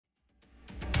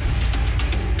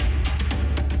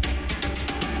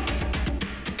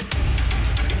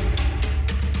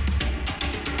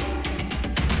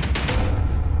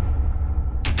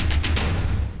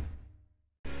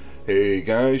Hey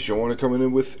guys, Joanna coming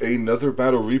in with another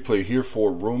battle replay here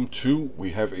for Rome 2. We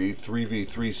have a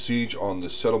 3v3 siege on the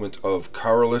settlement of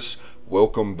Karalis.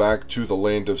 Welcome back to the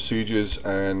land of sieges,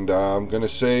 and I'm going to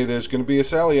say there's going to be a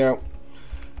Sallyout.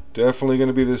 Definitely going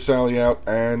to be the Sallyout,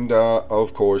 and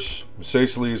of course,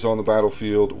 Sicily is on the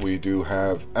battlefield. We do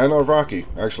have, and Arvaki,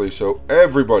 actually, so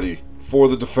everybody for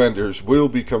the defenders will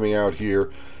be coming out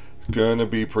here. Gonna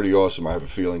be pretty awesome, I have a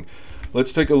feeling.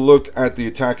 Let's take a look at the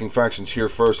attacking factions here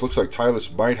first. Looks like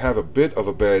Tylis might have a bit of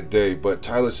a bad day, but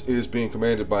Tylis is being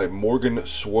commanded by Morgan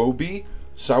Sowerby,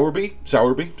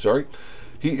 sorry.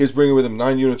 He is bringing with him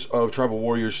 9 units of Tribal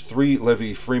Warriors, 3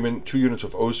 Levy Freemen, 2 units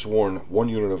of Oathsworn, 1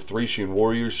 unit of Thracian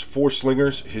Warriors, 4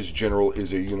 Slingers. His general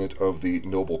is a unit of the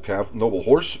Noble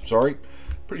Horse, sorry.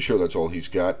 Pretty sure that's all he's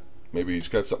got. Maybe he's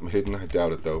got something hidden. I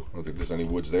doubt it, though. I don't think there's any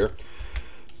woods there.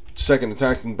 Second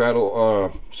attacking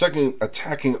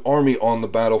army on the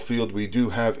battlefield we do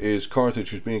have is Carthage,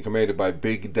 who's being commanded by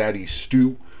Big Daddy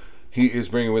Stu. He is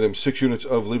bringing with him 6 units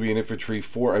of Libyan infantry,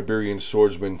 4 Iberian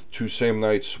swordsmen, 2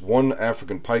 Samnites, 1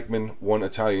 African pikeman, 1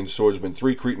 Italian swordsman,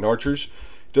 3 Cretan archers.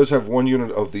 He does have 1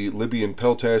 unit of the Libyan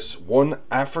peltasts, 1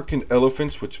 African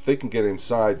elephants, which if they can get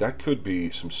inside, that could be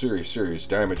some serious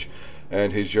damage.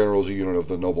 And his general is a unit of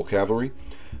the noble cavalry.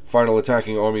 Final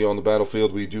attacking army on the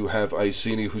battlefield, we do have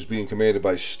Iceni, who's being commanded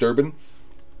by Sturban.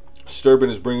 Sturban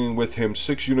is bringing with him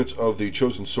 6 units of the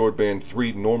Chosen Sword Band,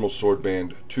 3 Normal Sword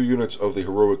Band, 2 units of the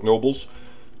Heroic Nobles,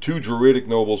 2 Druidic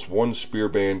Nobles, 1 Spear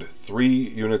Band, 3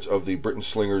 units of the Britain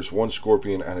Slingers, 1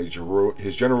 Scorpion, and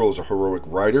his general is a Heroic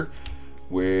Rider,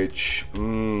 which,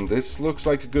 this looks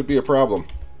like it could be a problem.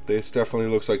 This definitely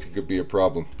looks like it could be a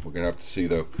problem. We're going to have to see,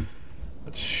 though.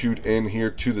 Let's shoot in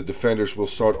here to the defenders. We'll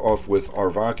start off with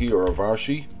Arvaki or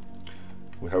Arvashi,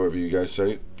 however you guys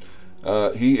say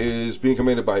it. He is being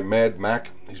commanded by Mad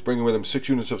Mac. He's bringing with him 6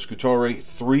 units of Scutari,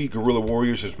 3 Guerrilla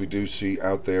Warriors, as we do see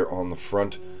out there on the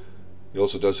front. He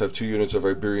also does have 2 units of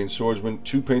Iberian Swordsmen,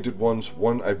 2 Painted Ones,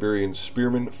 1 Iberian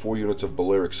Spearman, 4 units of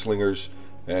Balearic Slingers,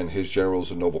 and his general is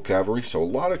a Noble Cavalry. So a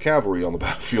lot of cavalry on the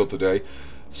battlefield today.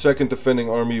 Second defending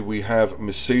army, we have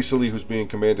Sicily, who's being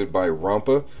commanded by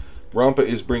Rampa. Rampa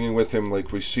is bringing with him,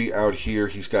 like we see out here,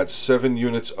 he's got 7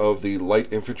 units of the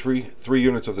light infantry, 3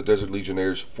 units of the Desert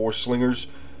Legionnaires, 4 Slingers,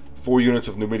 4 units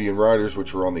of Numidian Riders,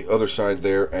 which are on the other side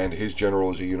there, and his general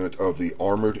is a unit of the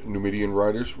armored Numidian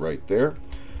Riders right there.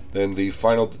 Then the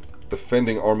final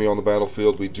defending army on the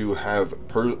battlefield, we do have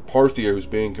Parthia, who's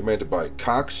being commanded by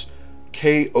Cox,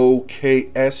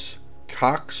 K-O-K-S,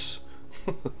 Cox.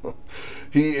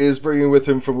 He is bringing with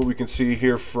him, from what we can see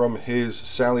here from his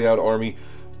Sallyout army,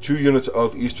 2 units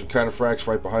of Eastern Cataphracts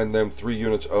right behind them, 3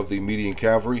 units of the Median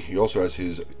Cavalry. He also has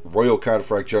his Royal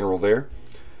Cataphract General there.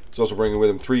 He's also bringing with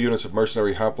him 3 units of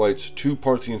Mercenary Hoplites, 2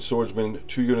 Parthian Swordsmen,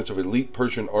 2 units of Elite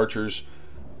Persian Archers,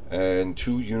 and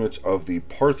 2 units of the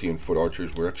Parthian Foot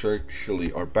Archers. We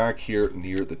actually are back here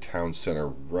near the town center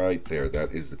right there.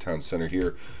 That is the town center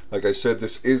here. Like I said,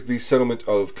 this is the settlement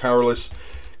of Karalis.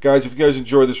 Guys, if you guys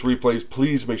enjoy this replay,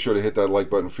 please make sure to hit that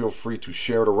like button. Feel free to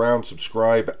share it around,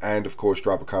 subscribe, and of course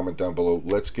drop a comment down below.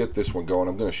 Let's get this one going.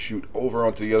 I'm going to shoot over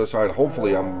onto the other side.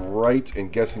 Hopefully I'm right in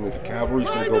guessing that the cavalry is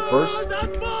going to go first.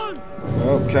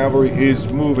 Well, cavalry is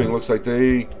moving. Looks like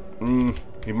they...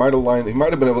 he might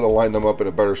have been able to line them up in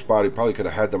a better spot. He probably could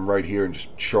have had them right here and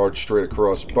just charged straight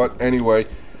across. But anyway,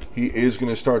 he is going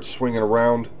to start swinging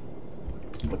around.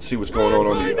 Let's see what's going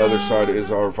on the other side. Is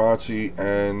Arvati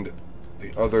and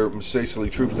the other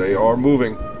Sicily troops. They are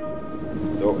moving.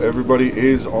 So everybody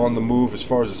is on the move as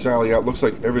far as the Sallyout. Looks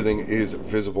like everything is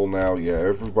visible now. Yeah,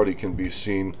 everybody can be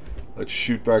seen. Let's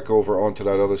shoot back over onto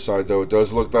that other side, though. It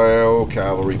does look like, oh,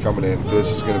 cavalry coming in.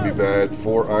 This is going to be bad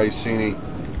for Iceni.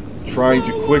 Trying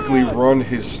to quickly run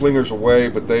his slingers away,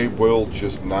 but they will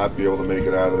just not be able to make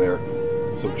it out of there.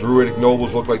 Some Druidic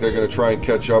Nobles look like they're going to try and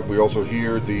catch up. We also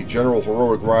hear the General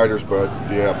Heroic Riders, but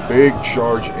yeah, big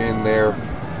charge in there.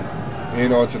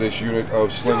 In onto this unit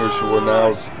of Slingers, who are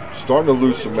now starting to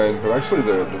lose some men, but actually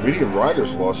the Numidian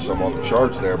Riders lost some on the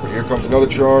charge there. But here comes another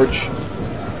charge.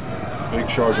 Big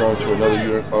charge onto another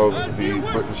unit of the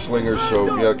Britain Slingers.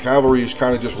 So yeah, cavalry is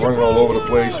kind of just running all over the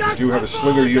place. We do have a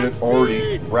Slinger unit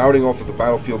already routing off of the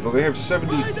battlefield, though they have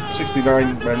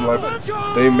 69 men left.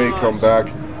 They may come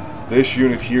back. This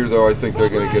unit here, though, I think they're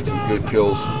going to get some good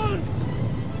kills.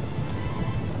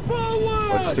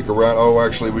 Let's stick around. Oh,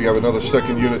 actually, we have another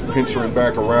second unit pincering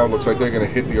back around. Looks like they're going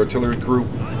to hit the artillery group.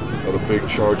 Another big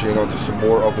charge in onto some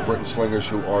more of the Britain Slingers,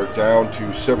 who are down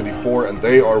to 74, and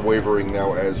they are wavering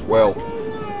now as well.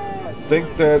 I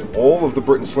think that all of the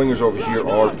Britain Slingers over here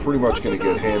are pretty much going to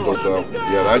get handled, though.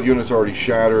 Yeah, that unit's already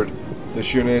shattered.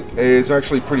 This unit is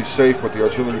actually pretty safe, but the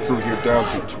artillery crew here down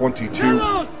to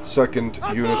 22. Second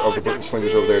unit of the Briton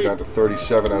Slingers over there down to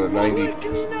 37 out of 90.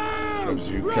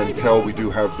 As you can tell, we do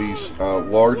have these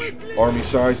large army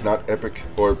size, not epic,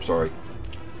 or sorry,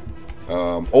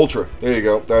 ultra. There you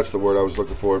go. That's the word I was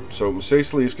looking for. So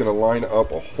Masacely is going to line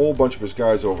up a whole bunch of his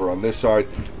guys over on this side.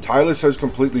 Tylis has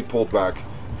completely pulled back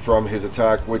from his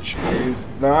attack, which is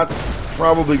not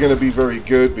probably going to be very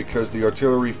good because the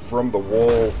artillery from the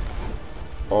wall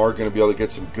are going to be able to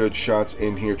get some good shots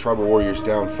in here. Tribal Warriors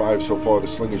down 5 so far. The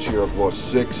Slingers here have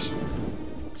lost 6.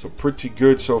 So pretty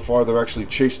good so far. They've actually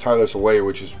chased Tylis away,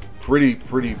 which is pretty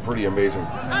amazing.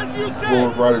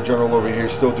 Warlord Rider General over here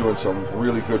still doing some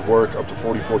really good work, up to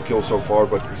 44 kills so far,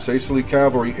 but Sacely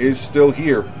Cavalry is still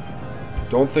here.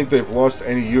 Don't think they've lost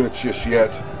any units just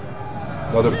yet.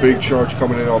 Another big charge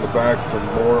coming in on the back from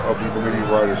more of the Numidian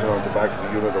Riders and on the back of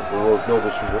the unit of Heroic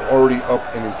Nobles who were already up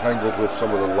and entangled with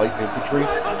some of the light infantry.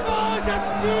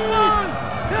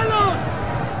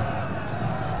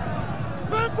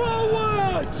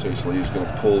 Sacely is going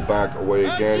to pull back away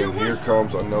again, and here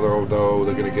comes another, oh no,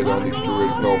 they're going to get on these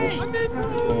Druidic Nobles.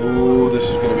 Oh, this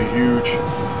is going to be huge.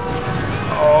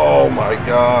 Oh my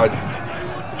god.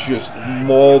 Just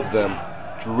mauled them.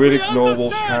 Druidic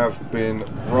Nobles have been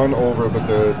run over, but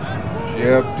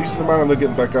decent amount of them are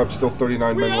getting back up. Still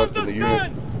 39 men left in the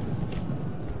unit.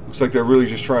 Looks like they're really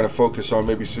just trying to focus on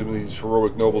maybe some of these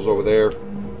Heroic Nobles over there.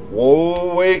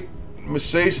 Whoa, wait.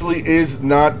 Masacely is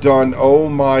not done. Oh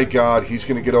my god, he's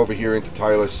going to get over here into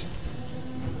Tylis.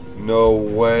 No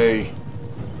way.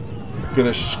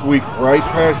 Gonna squeak right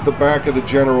past the back of the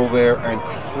general there and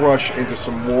crush into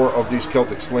some more of these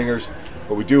Celtic Slingers.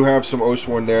 But we do have some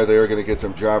Oathsworn there. They're going to get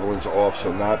some javelins off,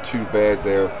 so not too bad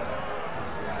there.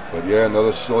 But yeah,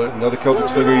 another Celtic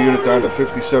Slinger unit down to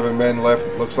 57 men left.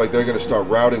 Looks like they're going to start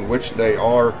routing, which they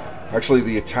are. Actually,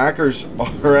 the attackers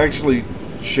are actually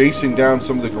chasing down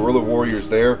some of the guerrilla warriors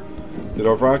there. Did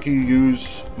Arvaki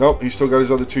use... Nope, he's still got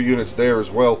his other 2 units there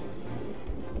as well.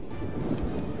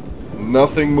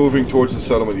 Nothing moving towards the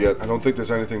settlement yet. I don't think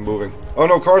there's anything moving. Oh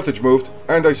no, Carthage moved.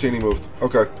 And Iceni moved.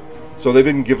 Okay. So they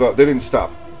didn't give up. They didn't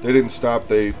stop. They didn't stop.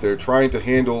 They're trying to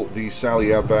handle the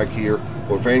Sallyout back here.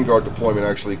 Or Vanguard deployment,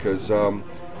 actually, because I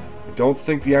don't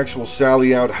think the actual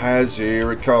Sallyout has...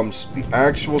 Here it comes. The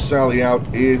actual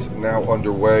Sallyout is now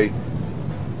underway.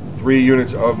 3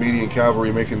 units of median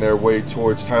cavalry making their way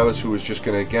towards Tylis, who is just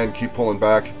going to, again, keep pulling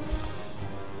back.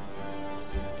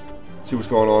 See what's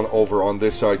going on over on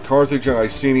this side. Carthage and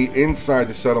Iceni inside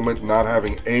the settlement, not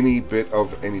having any bit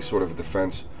of any sort of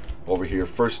defense over here.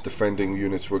 First defending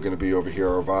units were going to be over here.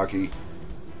 Arvaki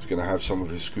is going to have some of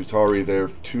his Scutari there.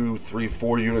 2, 3,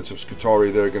 4 units of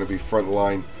Scutari there going to be front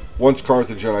line once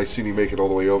Carthage and Iceni make it all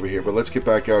the way over here. But let's get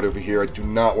back out over here. I do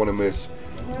not want to miss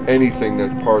anything that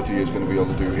Parthia is going to be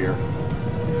able to do here.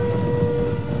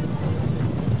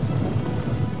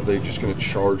 Are they just going to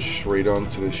charge straight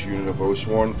onto this unit of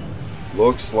Oathsworn?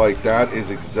 Looks like that is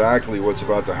exactly what's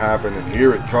about to happen, and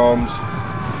here it comes.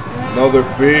 Another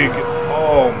big,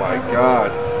 oh my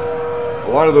god. A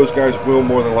lot of those guys will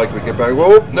more than likely get back.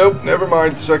 Whoa, nope, never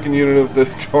mind. Second unit of the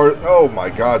car. Oh my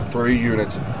god, 3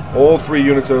 units. All 3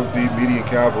 units of the median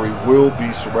cavalry will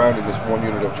be surrounding this 1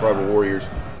 unit of tribal warriors.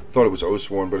 Thought it was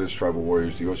Oathsworn, but it's tribal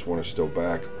warriors. The Oathsworn are still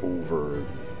back over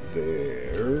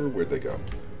there. Where'd they go?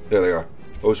 There they are.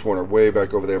 Oathsworn are way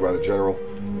back over there by the general.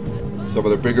 Some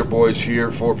of the bigger boys here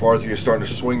for Parthia are starting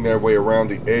to swing their way around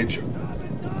the edge.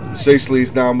 Sacely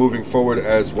is now moving forward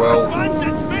as well.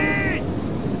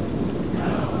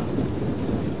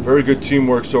 Very good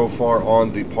teamwork so far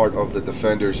on the part of the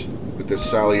defenders with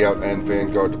this Sallyout and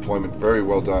Vanguard deployment. Very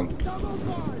well done.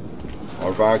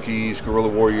 Arvaki's guerrilla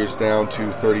warriors down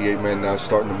to 38 men now,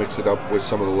 starting to mix it up with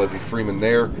some of the Levy Freemen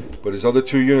there. But his other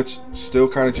 2 units still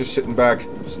kind of just sitting back.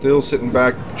 Still sitting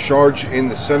back. Charge in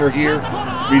the center here.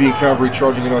 Median cavalry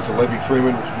charging it onto Levy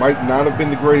Freemen, which might not have been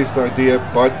the greatest idea,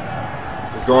 but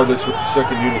regardless, with the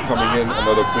second unit coming in,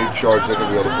 another big charge, they're going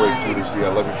to be able to break through this.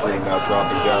 Levy Freemen now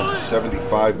dropping down to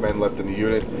 75 men left in the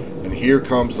unit. And here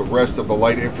comes the rest of the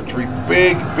light infantry.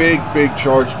 Big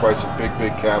charge by some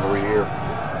big cavalry here.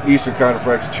 Eastern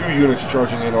Counterfacts, 2 units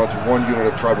charging in onto 1 unit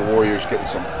of tribal warriors, getting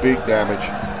some big damage.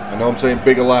 I know I'm saying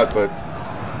big a lot, but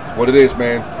it's what it is,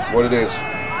 man. It's what it is.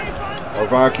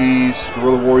 Arvaki's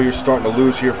guerrilla warriors starting to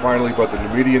lose here finally, but the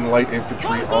Numidian light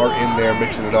infantry are in there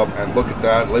mixing it up. And look at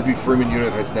that. Levy Freeman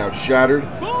unit has now shattered.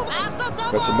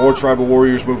 Got some more tribal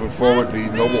warriors moving forward. The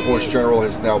Noble Horse General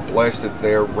has now blasted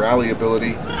their rally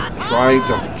ability, trying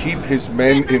to keep his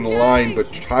men in line, but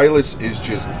Tylis is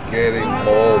just getting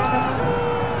mauled.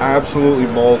 Absolutely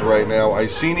mauled right now.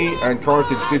 Iceni and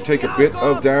Carthage did take a bit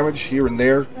of damage here and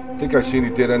there. think Iceni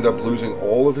did end up losing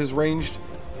all of his ranged.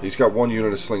 He's got one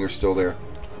unit of slingers still there.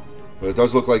 But it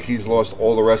does look like he's lost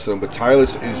all the rest of them. But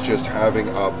Tylis is just having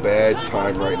a bad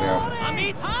time right now.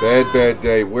 Bad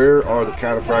day. Where are the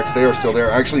cataphracts? They are still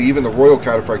there. Actually, even the Royal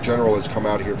Cataphract General has come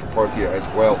out here for Parthia as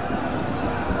well.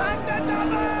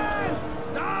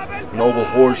 Noble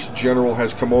Horse General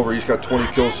has come over. He's got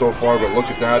 20 kills so far, but look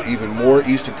at that. Even more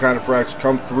Eastern Cataphracts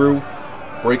come through,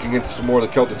 breaking into some more of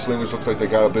the Celtic Slingers. Looks like they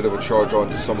got a bit of a charge on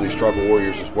to some of these Tribal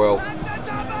Warriors as well.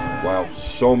 Wow,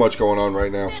 so much going on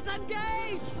right now.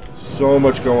 So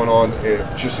much going on.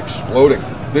 It's just exploding.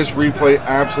 This replay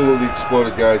absolutely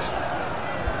exploded, guys.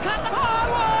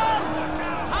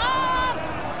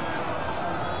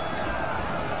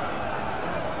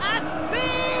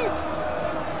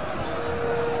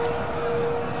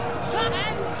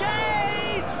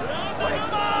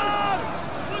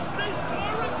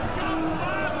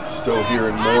 Still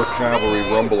hearing more cavalry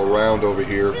rumble around over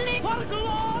here.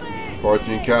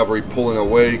 Parthian cavalry pulling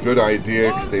away. Good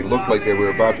idea, because they looked like they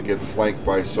were about to get flanked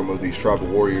by some of these tribal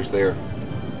warriors there.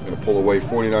 Going to pull away.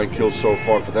 49 kills so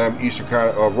far for them.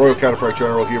 Royal Cataphract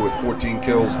General here with 14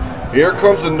 kills. Here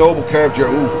comes the Noble Cav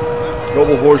General.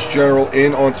 Noble Horse General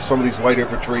in onto some of these light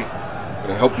infantry. Going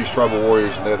to help these tribal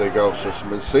warriors, and there they go. So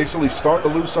Sasali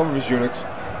starting to lose some of his units.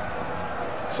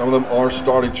 Some of them are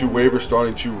starting to waver,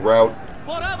 starting to rout.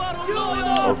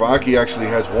 Arvaki actually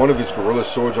has one of his guerrilla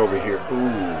swords over here.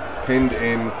 Ooh, pinned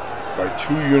in by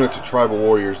 2 units of tribal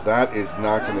warriors. That is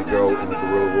not going to go in the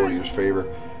guerrilla warriors'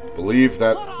 favor. Believe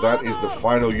that is the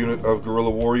final unit of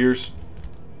guerrilla warriors.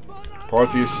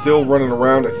 Parthia is still running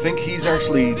around. I think he's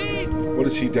actually, what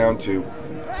is he down to?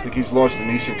 I think he's lost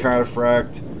an Eastern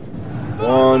Cataphract.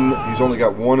 He's only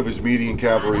got one of his median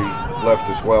cavalry left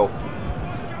as well.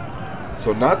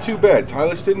 So not too bad.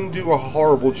 Tylis didn't do a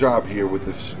horrible job here with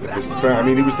this defense. I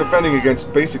mean, he was defending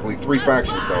against basically 3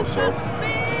 factions though, so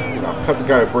you know, cut the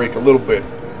guy a break a little bit.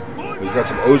 We've got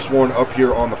some Oathsworn up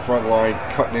here on the front line,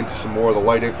 cutting into some more of the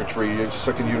light infantry.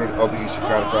 Second unit of the Eastern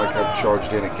Cataphract have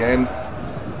charged in again.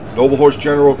 Noble Horse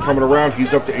General coming around.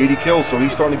 He's up to 80 kills, so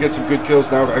he's starting to get some good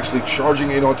kills now. Actually charging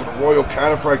in onto the Royal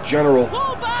Cataphract General.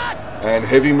 And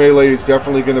heavy melee is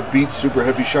definitely going to beat super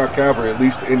heavy shot cavalry, at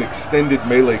least in extended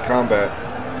melee combat.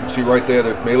 You can see right there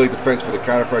that melee defense for the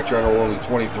Cataphract General only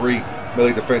 23.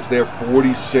 Melee defense there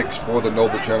 46 for the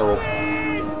Noble General.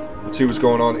 Let's see what's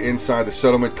going on inside the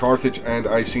settlement. Carthage and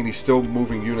Iceni still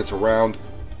moving units around.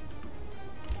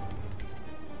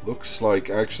 Looks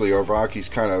like actually Arvaki's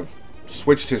kind of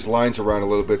switched his lines around a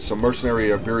little bit. Some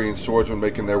mercenary Iberian swordsmen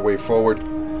making their way forward.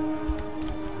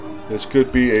 This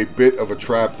could be a bit of a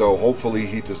trap, though. Hopefully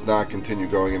he does not continue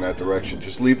going in that direction.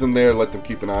 Just leave them there, let them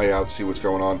keep an eye out, see what's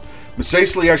going on.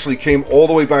 Masasli actually came all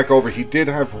the way back over. He did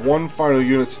have one final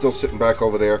unit still sitting back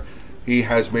over there. He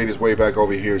has made his way back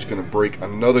over here. He's going to break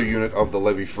another unit of the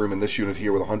Levy Freeman. This unit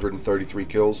here with 133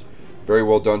 kills. Very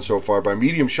well done so far. By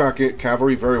medium shot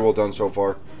cavalry, very well done so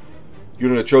far.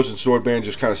 Unit of Chosen Swordband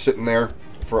just kind of sitting there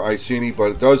for Iceni.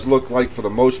 But it does look like, for the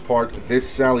most part, this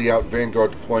Sallyout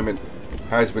Vanguard deployment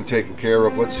has been taken care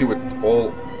of. Let's see what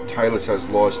all Tylis has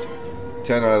lost.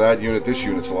 10 out of that unit. This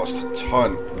unit's lost a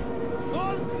ton.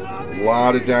 A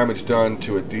lot of damage done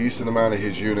to a decent amount of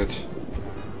his units.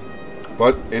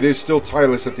 But it is still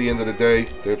Tylis at the end of the day.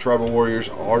 Their tribal warriors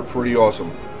are pretty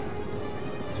awesome.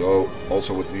 So,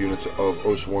 also with the units of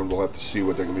Oathsworn, we'll have to see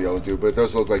what they're going to be able to do. But it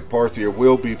does look like Parthia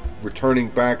will be returning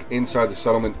back inside the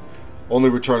settlement. Only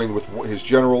returning with his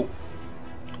general.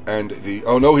 And the...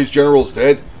 Oh no, his general's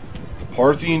dead.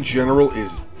 Parthian General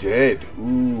is dead.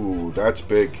 Ooh, that's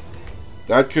big.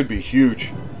 That could be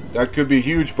huge. That could be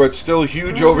huge, but still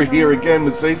huge over here. Again,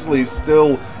 Masasli is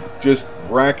still just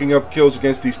racking up kills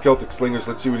against these Celtic Slingers.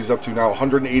 Let's see what he's up to now.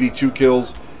 182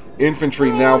 kills.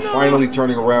 Infantry now finally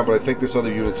turning around, but I think this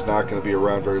other unit's not going to be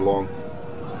around very long.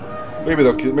 Maybe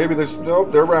they'll... Maybe this...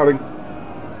 Nope, they're routing.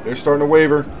 They're starting to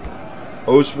waver.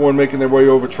 Oathsworn making their way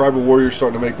over. Tribal Warriors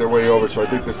starting to make their way over. So I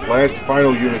think this last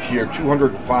final unit here,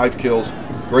 205 kills.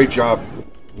 Great job.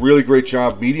 Really great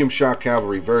job. Medium shot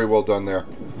cavalry. Very well done there.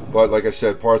 But like I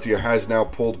said, Parthia has now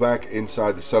pulled back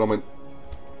inside the settlement.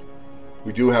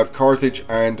 We do have Carthage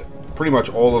and pretty much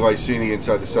all of Iceni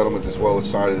inside the settlement, as well as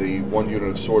side of the one unit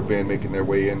of Swordband making their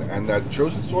way in. And that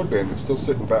Chosen Swordband is still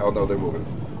sitting back. Oh no, they're moving.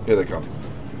 Here they come.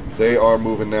 They are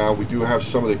moving now. We do have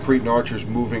some of the Cretan archers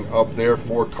moving up there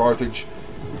for Carthage.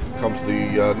 Comes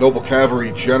the Noble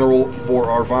Cavalry General for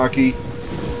Arvaki.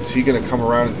 Is he going to come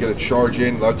around and get a charge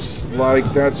in? Looks like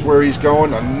that's where he's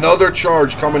going. Another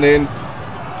charge coming in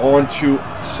onto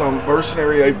some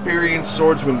mercenary Iberian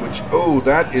swordsmen, which, oh,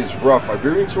 that is rough.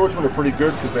 Iberian swordsmen are pretty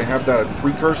good because they have that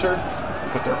precursor.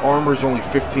 but their armor is only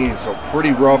 15, so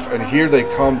pretty rough. And here they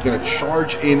come, going to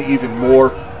charge in even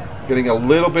more, getting a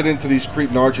little bit into these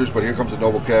creeping archers, but here comes the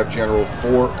Noble Cav General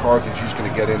for Carthage. He's going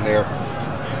to get in there.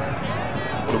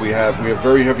 What do we have? We have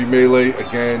very heavy melee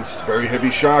against very heavy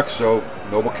shock, so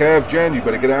Noble Cav Gen, you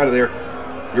better get out of there.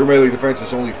 Your melee defense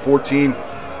is only 14.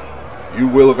 You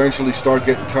will eventually start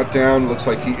getting cut down. Looks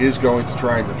like he is going to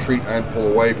try and retreat and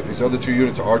pull away, but these other 2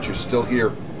 units of archers still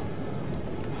here.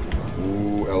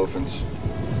 Ooh, elephants.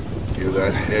 Hear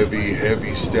that heavy,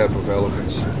 heavy step of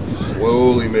elephants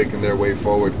slowly making their way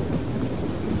forward.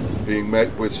 Being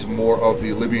met with some more of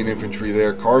the Libyan infantry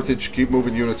there. Carthage, keep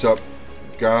moving units up.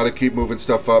 Gotta keep moving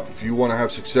stuff up if you want to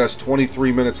have success.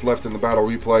 23 minutes left in the battle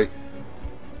replay.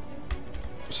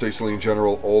 Sicilian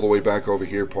general all the way back over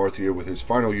here. Parthia with his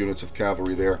final units of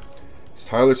cavalry there.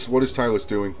 Tylus, what is Tylus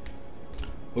doing?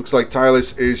 Looks like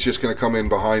Tylus is just going to come in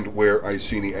behind where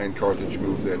Iceni and Carthage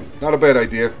moved in. Not a bad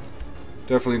idea.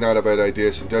 Definitely not a bad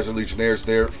idea. Some Desert Legionnaires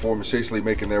there for Sicily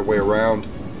making their way around.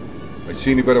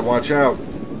 Iceni better watch out.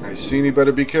 Iceni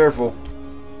better be careful.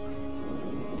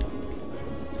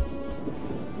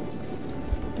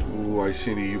 Ooh,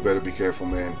 Iceni, you better be careful,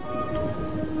 man.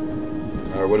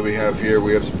 Alright, what do we have here?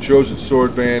 We have some Chosen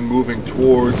Sword Band moving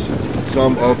towards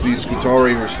some of these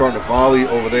Scutari. We're starting to volley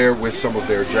over there with some of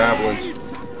their javelins.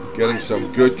 Getting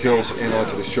some good kills in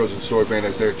onto this Chosen Sword Band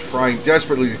as they're trying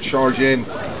desperately to charge in.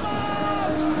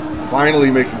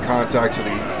 Finally making contact, so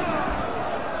the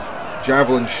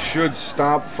javelin should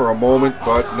stop for a moment,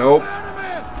 but nope.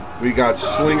 We got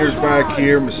slingers back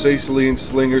here, Masacilian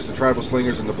slingers, the tribal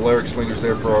slingers, and the Balearic slingers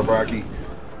there for Arvaki.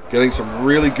 Getting some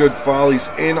really good volleys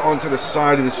in onto the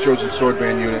side of this Chosen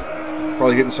Swordband unit.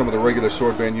 Probably hitting some of the regular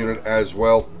Swordband unit as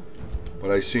well.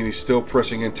 But Iceni's still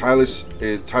pressing in. Tylus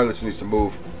needs to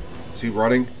move. Is he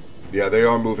running? Yeah, they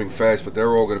are moving fast, but they're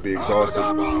all going to be exhausted.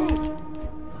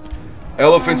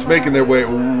 Elephants making their way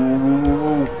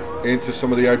into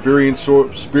some of the Iberian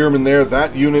spearmen there.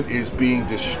 That unit is being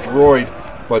destroyed.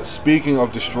 But speaking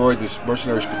of destroyed, this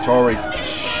mercenary Scutari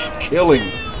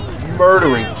killing,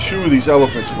 murdering 2 of these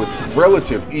elephants with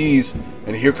relative ease.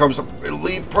 And here comes the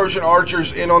elite Persian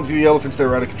archers in onto the elephants.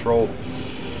 They're out of control.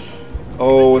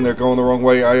 Oh, and they're going the wrong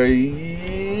way.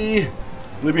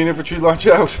 Libyan infantry, watch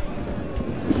out.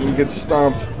 You're going to get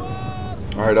stomped.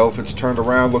 Alright, elephants turned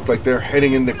around. Look like they're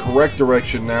heading in the correct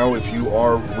direction now if you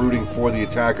are rooting for the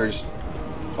attackers.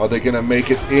 Are they going to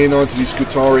make it in onto these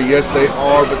Scutari? Yes, they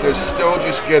are, but they're still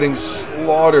just getting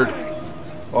slaughtered.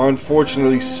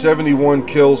 Unfortunately, 71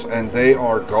 kills, and they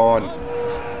are gone.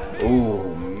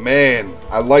 Ooh, man.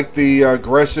 I like the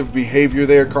aggressive behavior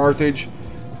there, Carthage.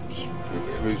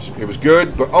 It was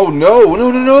good, but oh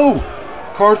no.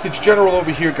 Carthage general over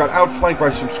here got outflanked by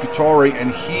some Scutari,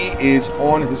 and he is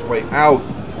on his way out.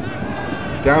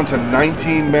 Down to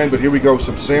 19 men, but here we go.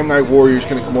 Some Samnite warriors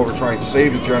going to come over and try and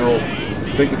save the general.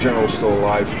 I think the general is still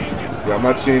alive. Yeah, I'm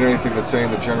not seeing anything that's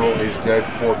saying the general is dead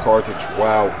for Carthage.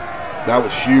 Wow, that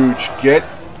was huge. Get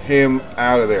him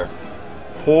out of there.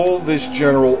 Pull this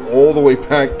general all the way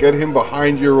back. Get him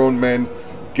behind your own men.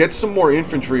 Get some more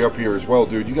infantry up here as well,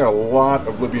 dude. You got a lot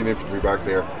of Libyan infantry back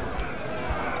there.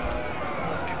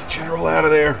 Get the general out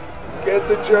of there. Get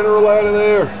the general out of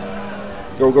there.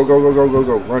 Go.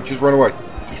 Run, just run away.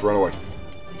 Just run away.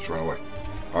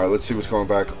 Alright, let's see what's going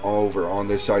back over on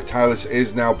this side. Tylus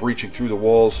is now breaching through the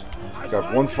walls.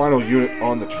 Got one final unit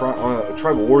on the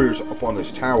tribal warriors up on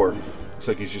this tower. Looks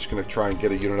like he's just going to try and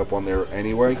get a unit up on there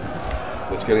anyway.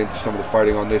 Let's get into some of the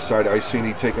fighting on this side.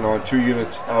 Iceni taking on 2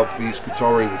 units of the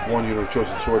Scutari with 1 unit of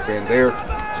Chosen Swordband there.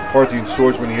 Some Parthian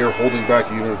swordsmen here holding back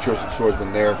a unit of Chosen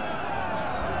Swordsmen there.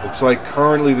 Looks like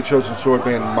currently the Chosen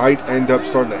Swordband might end up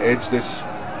starting to edge this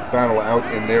battle out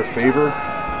in their favor.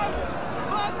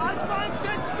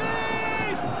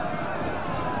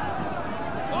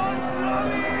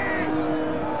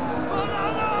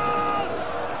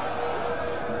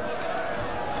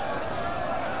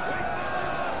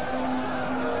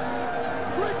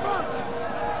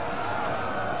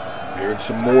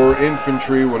 Some more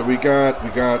infantry. What do we got? We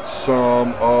got some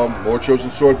more Chosen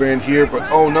Swordband here, but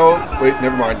oh no, wait,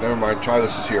 never mind.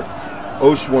 Tylus is here.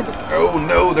 Osworn, but oh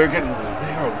no, they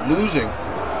are losing.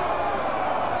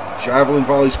 Javelin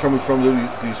volleys coming from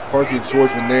these Parthian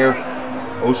swordsmen there.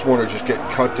 Osworn are just getting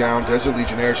cut down. Desert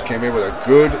Legionnaires came in with a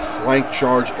good flank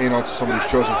charge in onto some of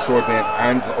these Chosen Swordband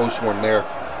and the Osworn there.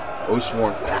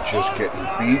 Osworn are just getting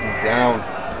beaten down.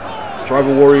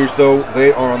 Tribal warriors, though,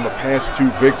 they are on the path to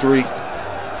victory.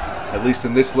 At least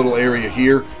in this little area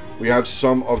here. We have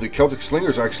some of the Celtic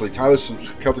slingers, actually. Tylus, some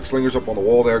Celtic slingers up on the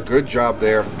wall there. Good job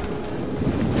there.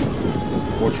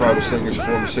 More tribal slingers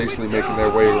from Sicily making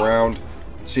their way around.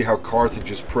 See how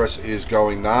Carthage's press is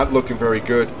going. Not looking very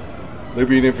good.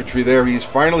 Libyan infantry there. He's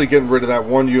finally getting rid of that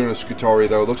one unit of Scutari,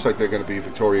 though. Looks like they're going to be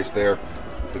victorious there.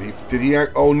 Did he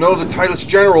act? Oh no, the Titleist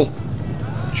General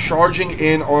charging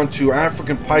in onto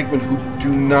African pikemen who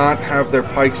do not have their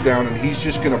pikes down, and he's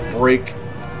just going to break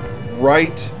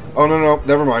right. Oh no,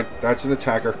 never mind. That's an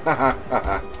attacker. Ha ha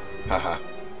ha ha ha.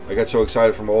 I got so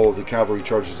excited from all of the cavalry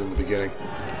charges in the beginning.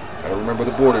 Gotta remember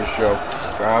the borders, Joe.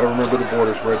 Gotta remember the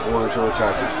borders. Red borders are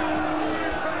attackers.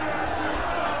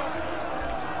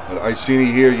 But Iceni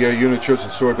here, yeah, unit chosen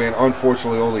swordband.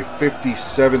 Unfortunately, only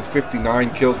 57, 59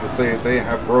 kills, but they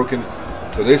have broken.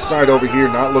 So this side over here,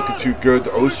 not looking too good.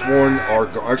 The Oathsworn are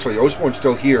actually Oathsworn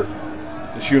still here.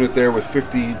 This unit there with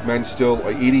 50 men still,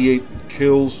 88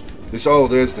 kills. There's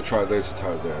the tribe. There's the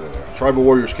tribe there. Tribal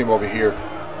warriors came over here,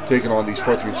 taking on these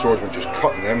Parthian swordsmen, just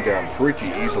cutting them down pretty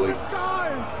easily.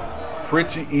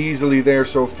 Pretty easily there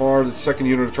so far. The second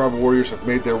unit of tribal warriors have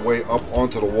made their way up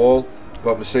onto the wall,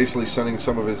 but Masacely sending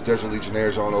some of his Desert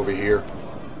Legionnaires on over here.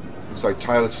 Looks like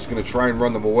Titleist is going to try and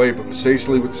run them away, but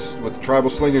Masacely with the tribal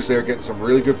slingers there getting some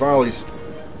really good volleys.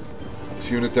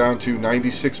 This unit down to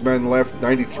 96 men left,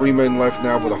 93 men left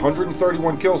now with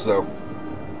 131 kills though.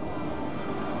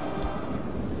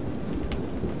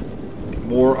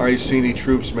 More Iceni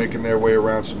troops making their way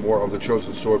around some more of the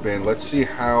chosen swordband. Let's see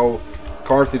how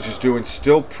Carthage is doing.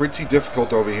 Still pretty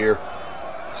difficult over here.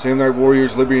 Samnite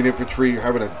warriors, Libyan infantry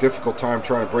having a difficult time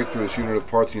trying to break through this unit of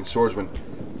Parthian swordsmen.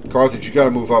 Carthage, you got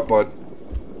to move up, bud.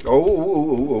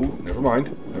 Oh, never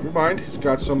mind. Never mind. He's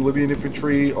got some Libyan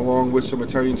infantry along with some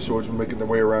Italian swordsmen making their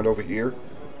way around over here.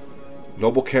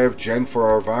 Noble Cav Gen for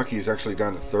Arvaki is actually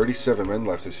down to 37 men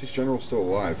left. Is his general still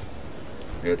alive?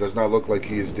 Yeah, it does not look like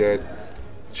he is dead.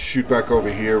 Let's shoot back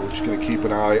over here. We're just going to keep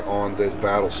an eye on this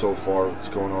battle so far. What's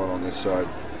going on this side?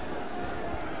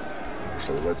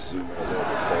 So let's zoom in a little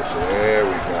bit closer. There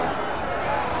we go.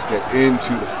 Let's get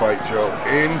into the fight, Joe.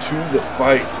 Into the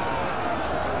fight.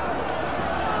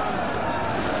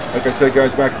 Like I said,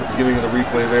 guys, back at the beginning of the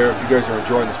replay there, if you guys are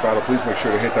enjoying this battle, please make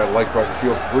sure to hit that like button.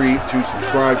 Feel free to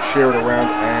subscribe, share it around,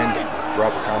 and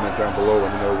drop a comment down below.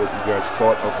 Let me know what you guys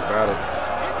thought of the battle.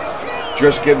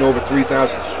 Just getting over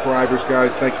 3,000 subscribers,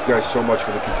 guys. Thank you guys so much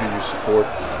for the continued support.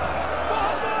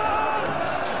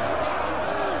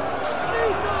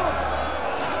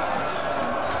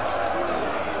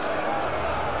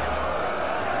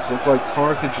 Looks like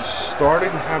Carthage is starting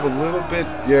to have a little bit.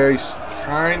 Yeah, he's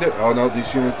kind of. Oh no,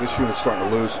 this unit's starting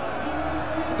to lose.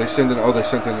 They sent in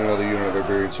another unit of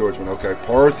Iberian swordsmen. Okay,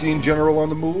 Parthian general on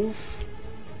the move.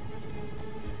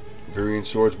 Iberian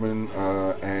swordsmen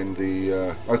and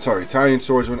the Italian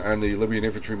swordsmen and the Libyan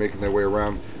infantry making their way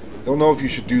around. Don't know if you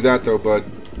should do that though, bud,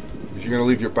 because you're going to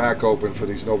leave your back open for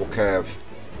these noble cav.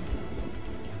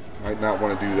 Might not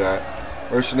want to do that.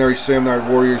 Mercenary Samnite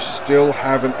warriors still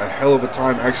having a hell of a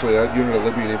time. Actually, that unit of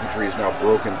Libyan infantry is now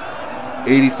broken.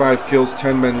 85 kills,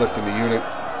 10 men left in the unit.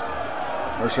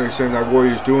 Mercenary Samnite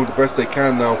warriors doing the best they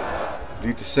can though.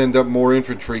 Need to send up more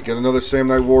infantry. Get another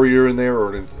Samnite warrior in there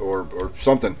or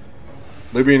something.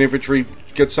 Libyan infantry,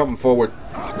 get something forward.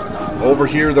 Over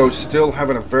here though, still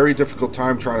having a very difficult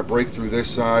time trying to break through this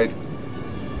side.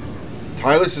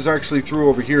 Titleist is actually through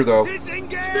over here though.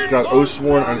 Got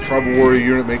Oathsworn and a tribal warrior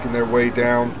unit making their way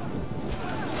down.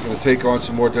 Going to take on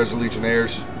some more Desert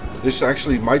Legionnaires. This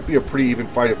actually might be a pretty even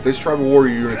fight if this tribal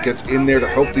warrior unit gets in there to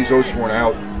help these Oathsworn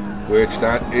out, which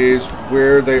that is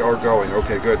where they are going.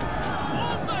 Okay, good.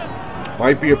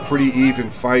 Might be a pretty even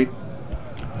fight.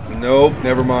 Nope,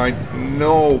 never mind.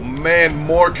 No, man,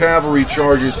 more cavalry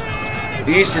charges.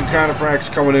 Eastern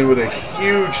Canifrax coming in with a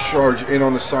huge charge in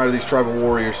on the side of these tribal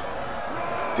warriors.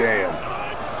 Damn.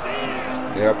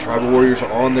 Yep, tribal warriors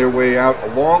are on their way out,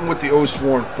 along with the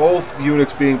Oathsworn. Both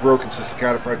units being broken since the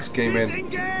Canifrax came in.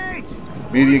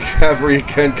 Median cavalry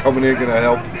again coming in, gonna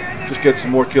help. Just get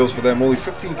some more kills for them. Only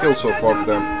 15 kills so far for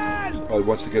them. Probably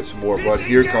wants to get some more, but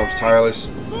here comes Titleist.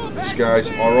 These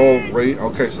guys are all ready.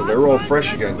 Okay, so they're all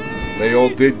fresh again. They all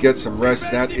did get some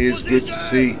rest. That is good to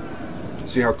see.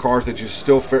 See how Carthage is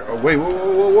still fair. Oh, wait,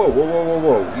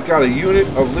 whoa. You got a unit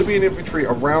of Libyan infantry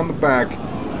around the back,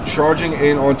 charging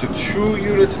in onto 2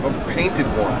 units of painted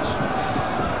ones.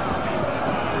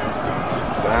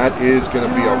 That is going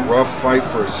to be a rough fight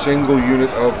for a single unit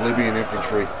of Libyan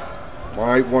infantry.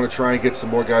 Might want to try and get some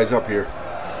more guys up here.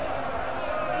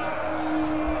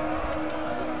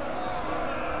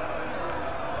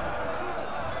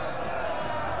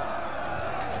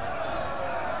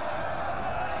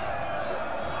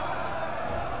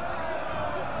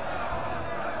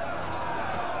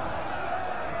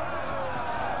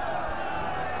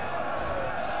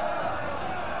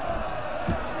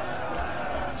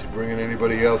 Bringing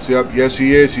anybody else up? Yes,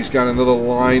 he is. He's got another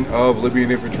line of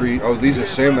Libyan infantry. Oh, these are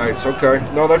Sam Knights. Okay.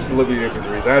 No, that's the Libyan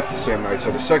infantry. That's the Sam Knights.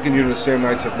 So the second unit of Sam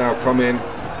Knights have now come in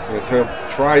and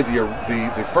tried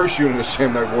the first unit of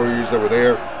Sam Knight warriors that were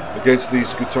there against the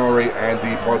Scutari and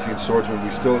the Parthian swordsmen.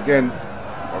 We still, again,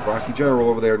 our Vaki general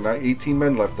over there. 18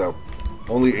 men left, though.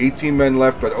 Only 18 men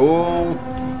left, but oh,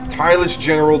 Tyler's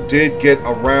general did get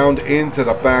around into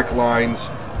the back lines.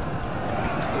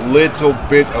 Little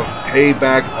bit of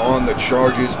payback on the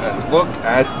charges, and look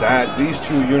at that. These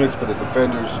two units for the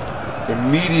defenders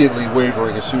immediately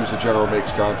wavering as soon as the general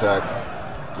makes contact.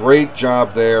 Great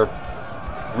job there.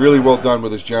 Really well done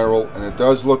with his general, and it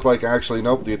does look like, actually,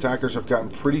 nope, the attackers have gotten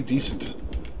pretty decent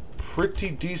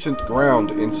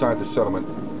ground inside the settlement.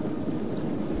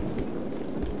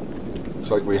 Looks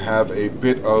like we have a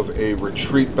bit of a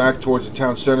retreat back towards the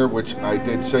town center, which I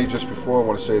did say just before. I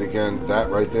want to say it again. That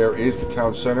right there is the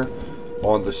town center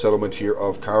on the settlement here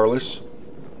of Karalis.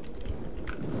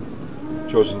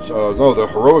 No, the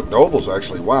heroic nobles,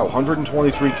 actually. Wow,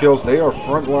 123 kills. They are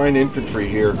frontline infantry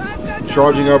here,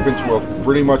 charging up into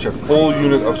pretty much a full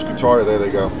unit of Scutari. There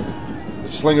they go. The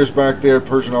slingers back there,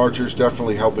 Persian archers,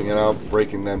 definitely helping it out,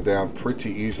 breaking them down pretty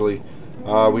easily.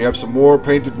 We have some more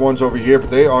painted ones over here, but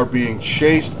they are being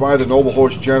chased by the noble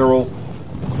horse general.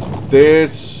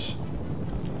 This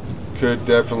could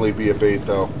definitely be a bait,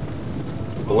 though.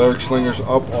 Balearic slingers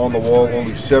up on the wall,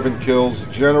 only 7 kills.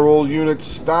 General unit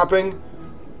stopping.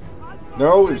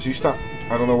 No, is he stop?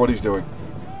 I don't know what he's doing.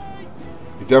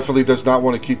 He definitely does not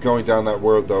want to keep going down that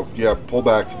road, though. Yeah, pull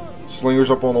back.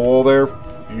 Slingers up on the wall there.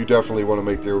 You definitely want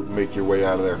to make your way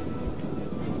out of there.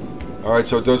 Alright,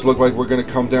 so it does look like we're going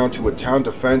to come down to a town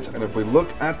defense, and if we look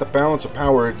at the balance of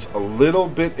power, it's a little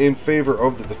bit in favor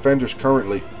of the defenders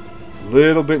currently.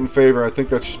 Little bit in favor. I think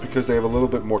that's just because they have a little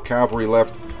bit more cavalry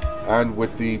left, and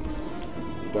with the,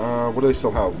 what do they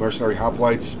still have? Mercenary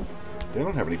hoplites? They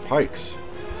don't have any pikes.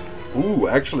 Ooh,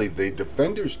 actually, the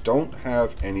defenders don't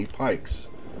have any pikes.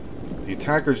 The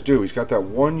attackers do. He's got that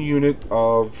one unit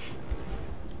of...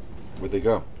 Where'd they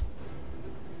go?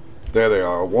 There they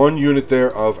are. One unit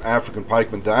there of African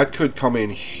pikemen. That could come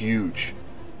in huge.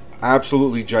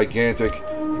 Absolutely gigantic.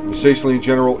 The Sicilian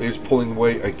general is pulling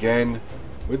away again.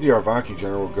 Where'd the Arvaki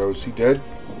general go? Is he dead?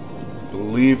 I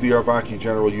believe the Arvaki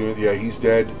general unit, yeah, he's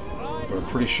dead. But I'm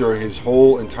pretty sure his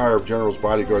whole entire general's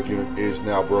bodyguard unit is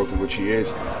now broken, which he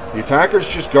is. The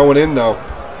attacker's just going in, though.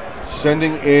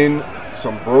 Sending in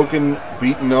some broken,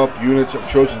 beaten up units of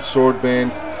Chosen Sword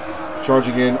Band.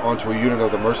 Charging in onto a unit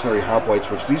of the Mercenary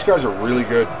Hoplites, which these guys are really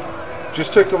good.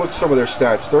 Just take a look at some of their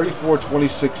stats. 34,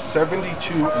 26,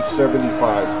 72, and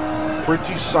 75.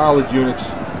 Pretty solid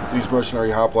units, these Mercenary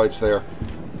Hoplites there.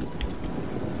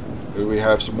 Here we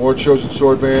have some more Chosen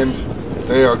Sword Band.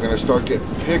 They are going to start getting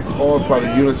picked off by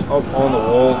the units up on the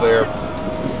wall there.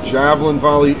 Javelin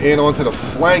volley in onto the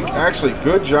flank. Actually,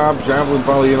 good job. Javelin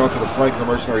volley in onto the flank of the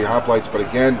Mercenary Hoplites. But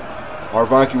again,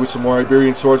 Arvaki with some more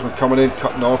Iberian swordsmen coming in,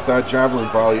 cutting off that javelin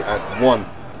volley at 1.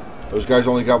 Those guys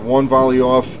only got 1 volley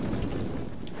off.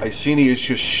 Iceni is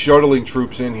just shuttling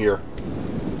troops in here.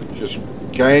 Just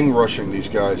gang rushing these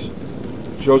guys.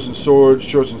 Chosen swords,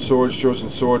 chosen swords, chosen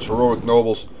swords, heroic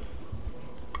nobles.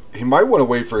 He might want to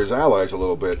wait for his allies a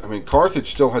little bit. I mean, Carthage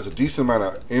still has a decent amount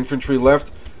of infantry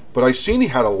left, but Iceni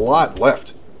had a lot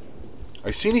left.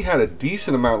 Iceni had a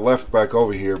decent amount left back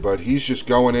over here, but he's just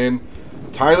going in.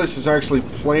 Tylus is actually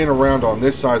playing around on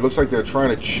this side. Looks like they're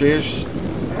trying to chase.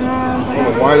 I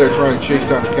don't know why they're trying to chase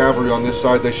down the cavalry on this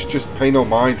side. They should just pay no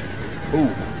mind. Ooh,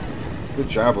 good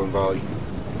javelin volley.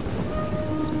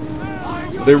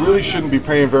 They really shouldn't be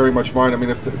paying very much mind. I mean,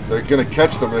 if they're going to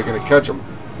catch them, they're going to catch them.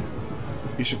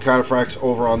 Eastern Cataphracts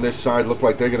over on this side look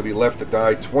like they're going to be left to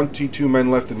die. 22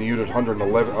 men left in the unit,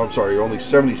 111. I'm sorry, only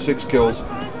 76 kills.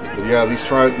 But yeah, these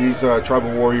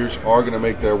tribal warriors are going to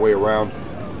make their way around.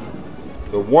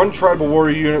 The one tribal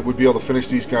warrior unit would be able to finish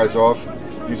these guys off.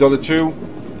 These other two,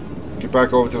 get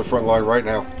back over to the front line right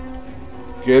now.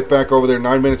 Get back over there.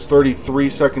 9 minutes, 33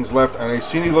 seconds left. And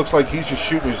Iceni looks like he's just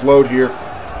shooting his load here.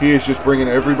 He is just bringing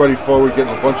everybody forward,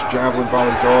 getting a bunch of javelin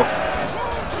volleys off.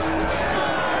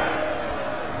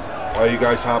 Why are you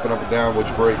guys hopping up and down? What'd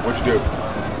you break? What'd you do?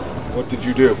 What did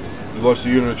you do? You lost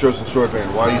the unit of Chosen Sword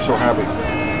Band. Why are you so happy?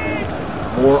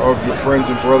 More of your friends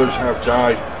and brothers have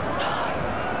died.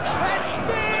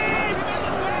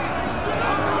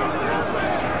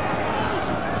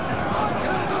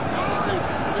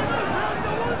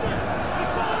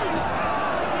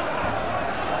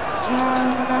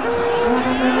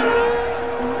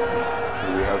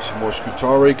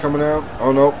 Scutari coming out.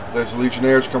 Oh no, there's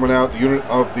Legionnaires coming out. The unit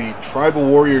of the tribal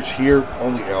warriors here.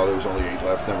 There was only 8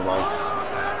 left. Never mind.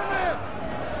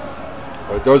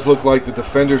 It does look like the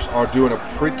defenders are doing a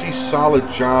pretty solid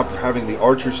job having the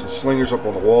archers and slingers up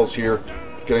on the walls here,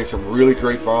 getting some really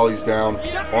great volleys down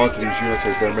onto these units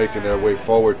as they're making their way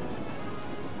forward.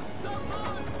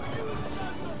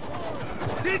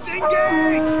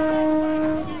 Disengage!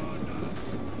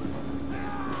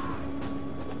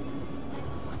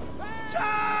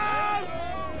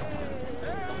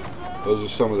 Those are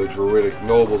some of the Druidic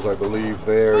nobles, I believe,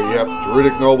 there. Yep,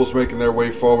 Druidic nobles making their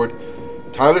way forward.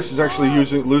 Karalis is actually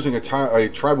losing a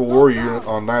tribal warrior unit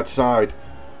on that side,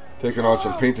 taking on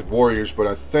some painted warriors, but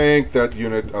I think that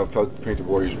unit of painted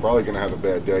warriors is probably going to have a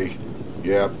bad day.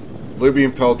 Yep,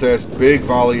 Libyan Peltas, big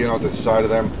volley in onto the side of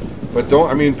them. But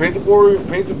painted warriors,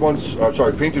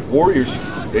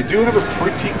 they do have a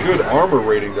pretty good armor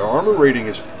rating. Their armor rating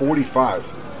is 45.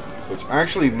 So it's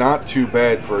actually not too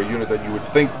bad for a unit that you would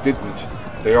think didn't.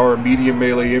 They are a medium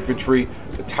melee infantry.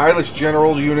 The Karalis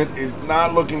general's unit is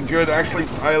not looking good. Actually,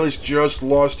 Karalis just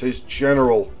lost his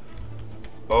general.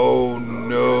 Oh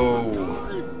no.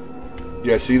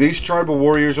 Yeah, see these tribal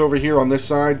warriors over here on this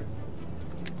side?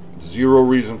 Zero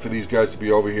reason for these guys to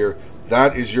be over here.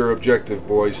 That is your objective,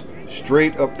 boys.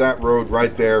 Straight up that road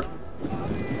right there.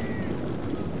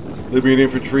 Libyan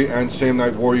infantry and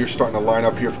Samnite warriors starting to line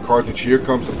up here for Carthage. Here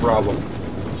comes the problem.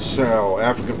 So,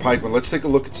 African pikemen. Let's take a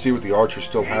look and see what the archers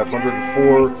still have.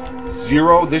 104,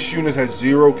 0. This unit has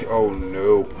 0. Oh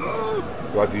no.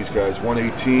 Got these guys.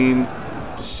 118,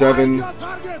 7,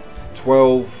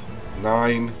 12,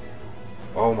 9.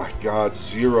 Oh my god,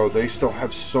 0. They still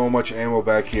have so much ammo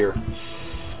back here.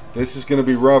 This is going to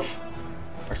be rough.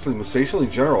 Actually, Massacian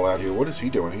General out here. What is he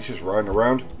doing? He's just riding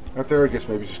around out there. I guess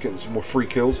maybe just getting some more free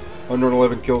kills.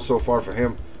 111 kills so far for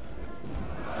him.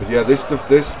 But yeah, this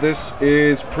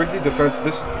is pretty defensive.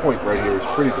 This point right here is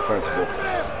pretty defensible.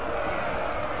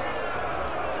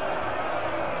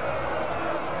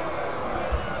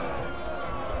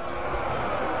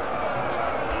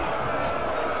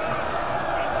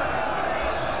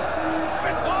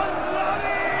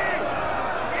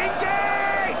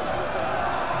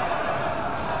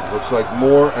 Looks like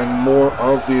more and more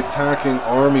of the attacking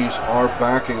armies are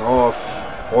backing off.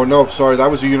 Or no, sorry,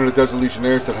 that was a unit of Desert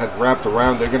Legionnaires that had wrapped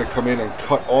around. They're going to come in and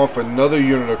cut off another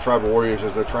unit of Tribal Warriors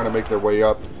as they're trying to make their way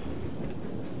up.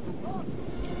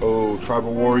 Oh,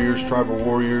 Tribal Warriors, Tribal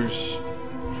Warriors,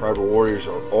 Tribal Warriors.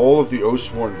 All of the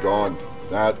Oathsworn gone.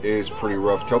 That is pretty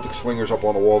rough. Celtic Slingers up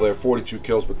on the wall there, 42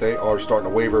 kills, but they are starting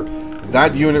to waver.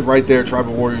 That unit right there,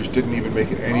 Tribal Warriors, didn't even make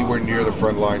it anywhere near the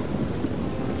front line.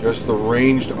 Just the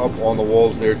ranged up on the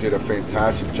walls there did a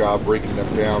fantastic job breaking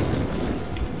them down.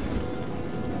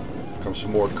 Comes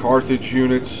some more Carthage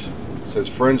units. It says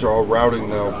friends are all routing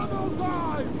though.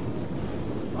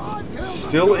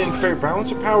 Still in favor.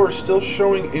 Balance of power is still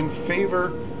showing in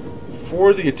favor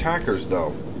for the attackers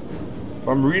though. If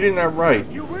I'm reading that right,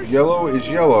 yellow is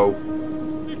yellow.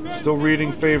 Still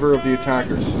reading favor of the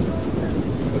attackers.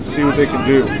 Let's see what they can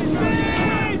do.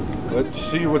 Let's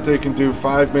see what they can do.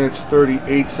 5 minutes,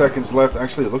 38 seconds left.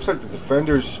 Actually, it looks like the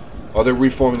defenders... Oh, they're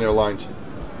reforming their lines.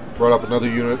 Brought up another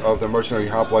unit of the mercenary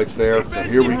hoplites there. And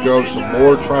here we go. Some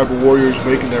more tribal warriors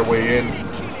making their way in.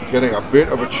 Getting a bit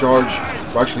of a charge.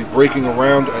 Actually breaking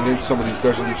around and in some of these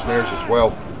Desert Legionnaires as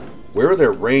well. Where are they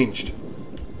ranged?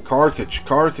 Carthage,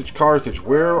 Carthage, Carthage.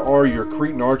 Where are your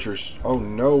Cretan archers? Oh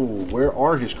no. Where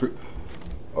are his Cretan...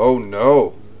 Oh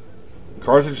no.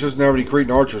 Carthage doesn't have any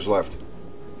Cretan archers left.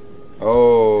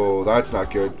 Oh, that's not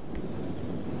good.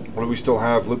 What do we still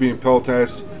have? Libyan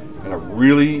Peltas and a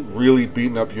really, really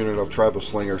beaten up unit of Tribal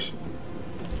Slingers.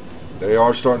 They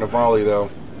are starting to volley,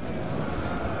 though.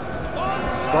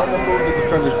 Starting to move the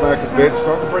defenders back a bit.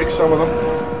 Starting to break some of them.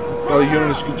 Got a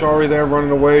unit of Scutari there running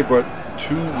away, but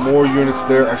two more units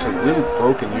there. Actually, really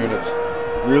broken units.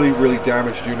 Really, really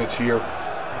damaged units here.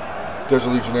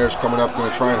 Desert Legionnaires coming up,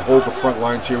 going to try and hold the front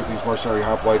lines here with these mercenary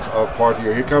hoplites of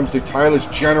Parthia. Here comes the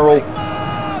Karalis General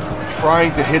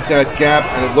trying to hit that gap,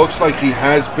 and it looks like he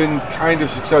has been kind of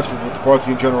successful with the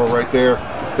Parthian General right there.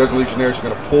 Desert Legionnaires are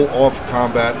going to pull off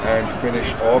combat and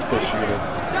finish off this unit.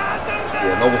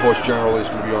 Yeah, Noble Horse General is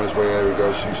going to be on his way. There he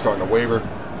goes. He's starting to waver.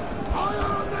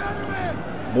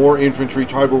 More infantry,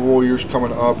 tribal warriors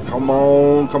coming up. Come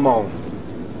on, come on.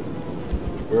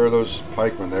 Where are those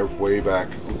pikemen? They're way back.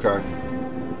 Okay.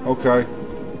 Okay.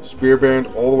 Spear band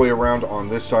all the way around on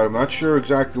this side. I'm not sure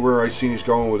exactly where I seen he's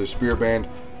going with his spear band.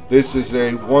 This is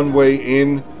a one-way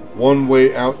in,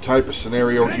 one-way out type of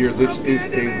scenario here. This is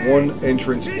a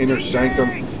one-entrance inner sanctum.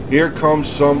 Here comes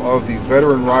some of the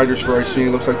veteran riders for Iceni.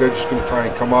 It looks like they're just going to try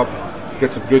and come up,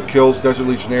 get some good kills. Desert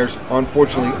Legionnaires,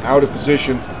 unfortunately, out of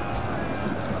position.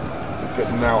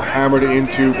 Getting now hammered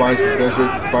into by the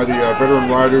veteran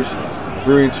riders.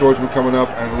 Iberian Swordsman coming up,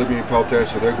 and Libyan Peltas.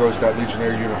 So there goes that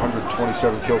Legionnaire unit,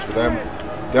 127 kills for them.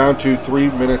 Down to 3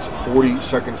 minutes, 40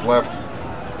 seconds left.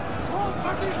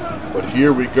 But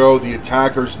here we go. The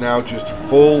attackers now just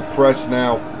full press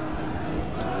now.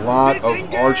 A lot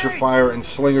of archer fire and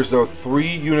slingers, though. 3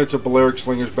 units of Balearic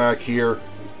slingers back here.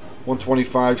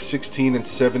 125, 16, and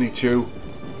 72.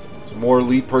 Some more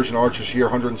elite Persian archers here.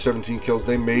 117 kills.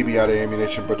 They may be out of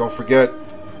ammunition, but don't forget,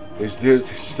 there's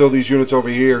still these units over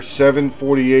here. 7,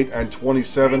 48, and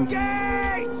 27.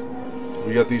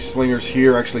 We got these slingers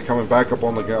here actually coming back up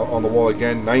on the wall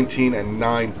again. 19 and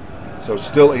 9. So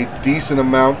still a decent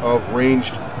amount of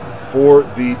ranged for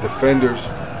the defenders.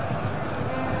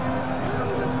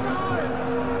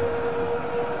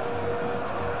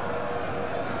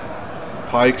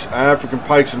 Pikes, African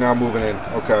pikes are now moving in.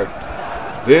 Okay.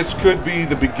 This could be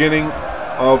the beginning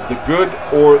of the good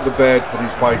or the bad for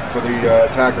these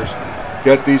attackers.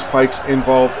 Get these pikes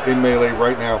involved in melee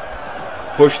right now.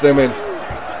 Push them in.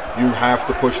 You have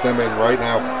to push them in right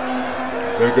now.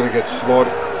 They're going to get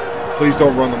slaughtered. Please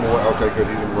don't run them away. Okay, good.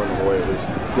 He didn't run them away at least.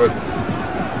 Good.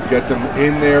 Get them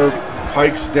in there.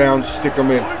 Pikes down. Stick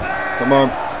them in. Come on.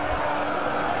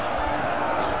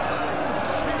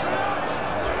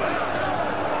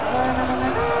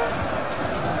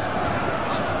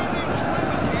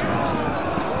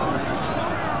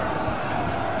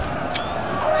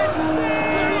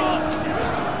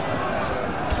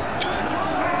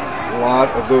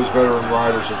 Of those veteran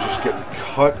riders are just getting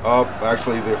cut up.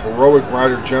 Actually, the heroic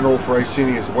rider general for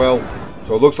Iceni as well.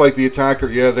 So it looks like the attacker,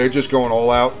 yeah, they're just going all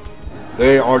out.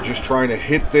 They are just trying to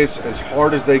hit this as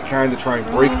hard as they can to try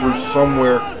and break through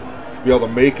somewhere, to be able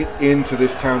to make it into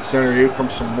this town center. Here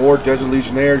comes some more Desert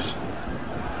Legionnaires.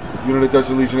 Unit of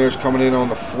Desert Legionnaires coming in on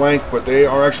the flank, but they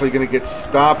are actually going to get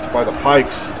stopped by the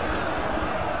pikes.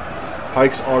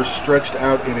 Pikes are stretched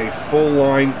out in a full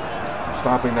line,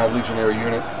 stopping that Legionnaire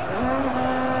unit.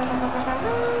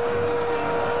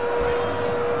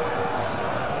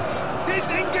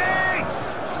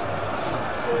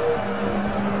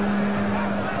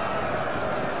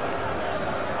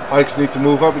 Pikes need to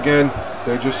move up again.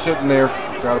 They're just sitting there.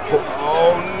 Gotta pull.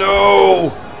 Oh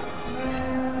no!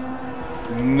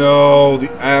 No,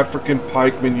 the African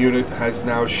pikeman unit has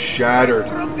now shattered.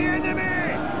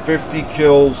 50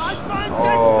 kills.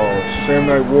 Oh,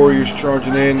 Samurai warriors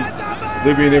charging in.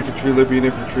 Libyan infantry, Libyan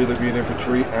infantry, Libyan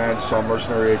infantry, and some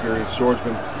mercenary Iberian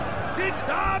swordsmen.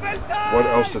 What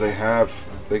else do they have?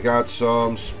 They got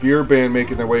some spear band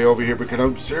making their way over here,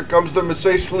 because here comes the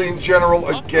Macedonian general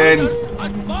again.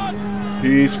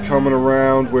 He's coming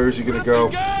around. Where is he going to go?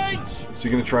 Is he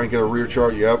going to try and get a rear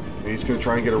charge? Yep. He's going to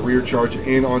try and get a rear charge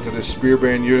in onto this spear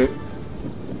band unit.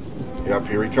 Yep,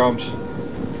 here he comes.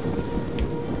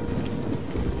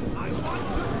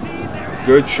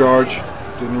 Good charge.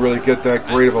 Didn't really get that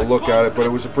great of a look at it, but it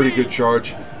was a pretty good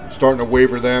charge. Starting to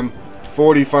waver them.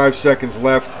 45 seconds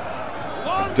left.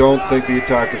 I don't think the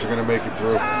attackers are going to make it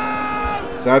through.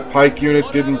 That pike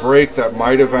unit didn't break. That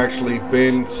might have actually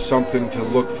been something to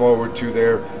look forward to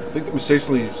there. I think that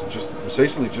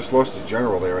Macedoni just lost his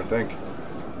general there, I think.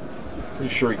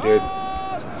 Pretty sure he did.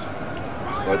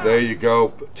 But there you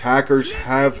go. Attackers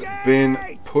have been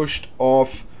pushed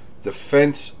off.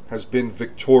 Defense has been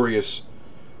victorious.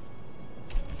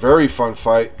 Very fun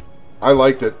fight. I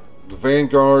liked it. The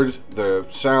Vanguard, the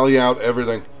Sallyout,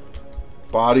 everything.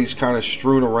 Bodies kind of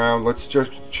strewn around. Let's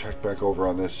just check back over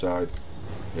on this side.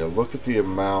 Yeah, look at the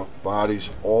amount. Bodies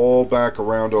all back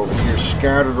around over here.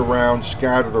 Scattered around,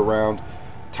 scattered around.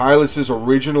 Tylus's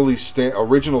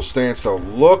original stance, though.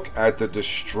 Look at the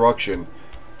destruction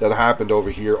that happened over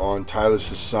here on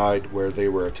Tylus's side where they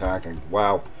were attacking.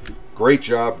 Wow. Great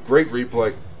job. Great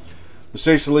replay.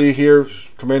 Macedoni here,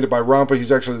 commanded by Rampa.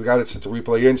 He's actually the guy that sent the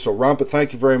replay in. So, Rampa,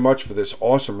 thank you very much for this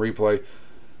awesome replay.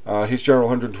 His general,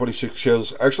 126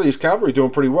 kills. Actually, his cavalry doing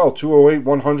pretty well. 208,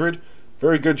 100.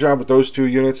 Very good job with those two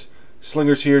units.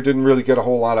 Slingers here didn't really get a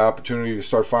whole lot of opportunity to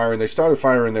start firing. They started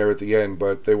firing there at the end,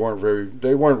 but they weren't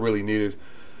really needed.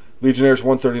 Legionnaires,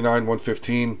 139,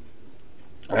 115.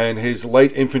 And his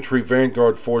light infantry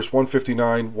Vanguard force,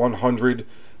 159, 100,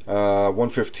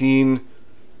 115.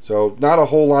 So not a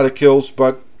whole lot of kills,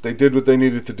 but they did what they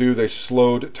needed to do. They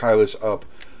slowed Tylus up.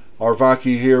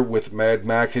 Arvaki here with Mad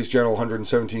Mac. His general,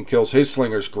 117 kills. His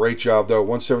slingers, great job, though.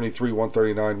 173,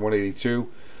 139, 182.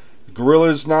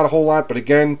 Guerrillas, not a whole lot, but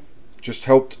again, just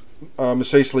helped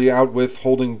Macedoni out with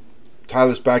holding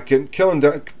Tylus back,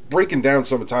 breaking down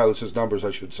some of Tylus's numbers,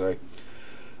 I should say.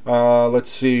 Let's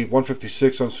see,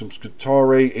 156 on some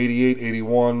Scutari, 88,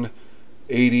 81,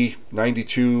 80,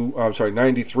 92, I'm sorry,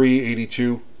 93,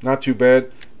 82. Not too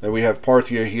bad. Then we have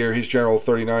Parthia here. His general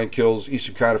 39 kills.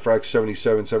 Eastern Cataphract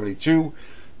 77, 72.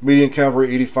 Median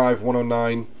cavalry 85,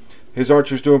 109. His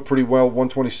archers doing pretty well.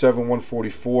 127,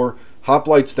 144.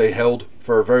 Hoplites they held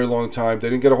for a very long time. They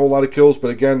didn't get a whole lot of kills, but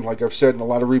again, like I've said in a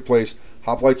lot of replays,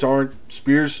 hoplites aren't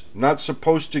spears. Not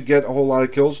supposed to get a whole lot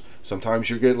of kills. Sometimes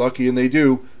you get lucky and they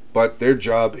do, but their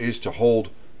job is to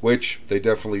hold, which they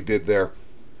definitely did there.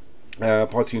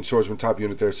 Parthian swordsman top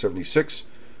unit there 76.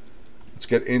 Let's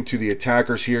get into the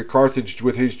attackers here. Carthage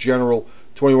with his general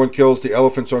 21 kills. The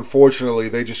elephants, unfortunately,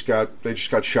 they just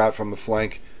got shot from the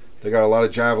flank. They got a lot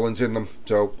of javelins in them,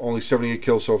 so only 78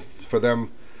 kills so for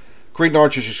them. Cretan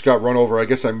archers just got run over. I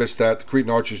guess I missed that. The Cretan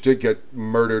archers did get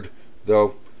murdered,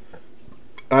 though.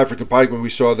 African pikemen, we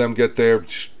saw them get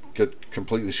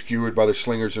completely skewered by the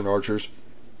slingers and archers.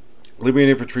 Libyan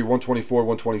infantry 124,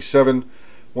 127,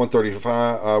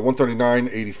 135, 139,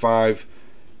 85.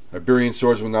 Iberian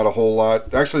swordsmen, not a whole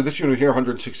lot. Actually, this unit here,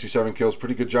 167 kills.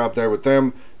 Pretty good job there with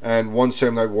them. And one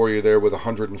Samnite warrior there with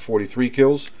 143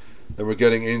 kills. Then we're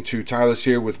getting into Tylus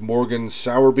here with Morgan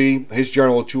Sowerby. His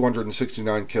general,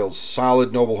 269 kills.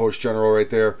 Solid noble horse general right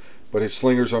there. But his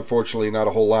slingers, unfortunately, not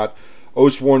a whole lot.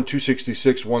 Oathsworn,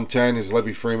 266, 110. His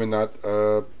Levy Freeman,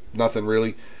 nothing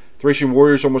really. Thracian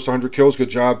warriors, almost 100 kills. Good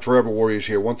job. Tribal warriors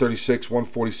here, 136,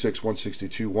 146,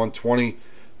 162, 120.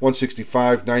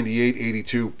 165, 98,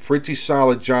 82. Pretty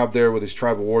solid job there with his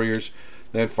tribal warriors.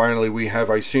 Then finally we have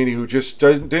Iceni, who just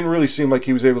didn't really seem like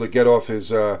he was able to get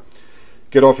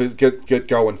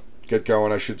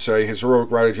going, I should say. His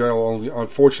heroic rider general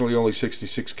unfortunately only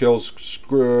 66 kills.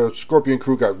 Scorpion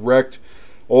crew got wrecked.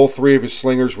 All three of his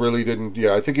slingers really didn't.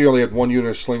 Yeah, I think he only had one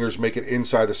unit of slingers make it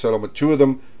inside the settlement. Two of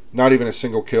them, not even a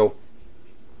single kill.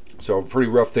 So pretty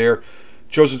rough there.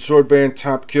 Chosen Sword Band,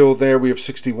 top kill there. We have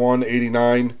 61,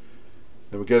 89.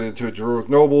 Then we get into Heroic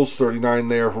Nobles, 39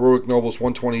 there. Heroic Nobles,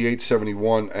 128,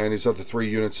 71. And his other three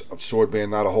units of Sword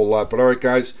Band, not a whole lot. But alright,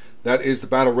 guys, that is the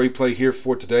battle replay here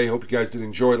for today. Hope you guys did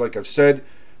enjoy. Like I've said,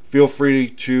 feel free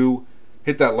to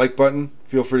hit that like button.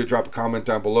 Feel free to drop a comment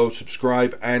down below.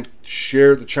 Subscribe and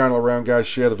share the channel around, guys.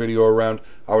 Share the video around.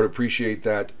 I would appreciate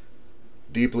that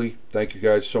deeply. Thank you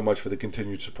guys so much for the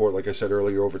continued support. Like I said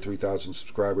earlier, over 3,000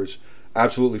 subscribers.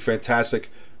 Absolutely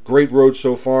fantastic. Great road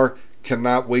so far.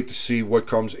 Cannot wait to see what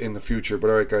comes in the future. But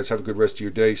all right, guys, have a good rest of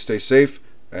your day. Stay safe.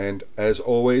 And as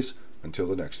always, until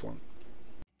the next one.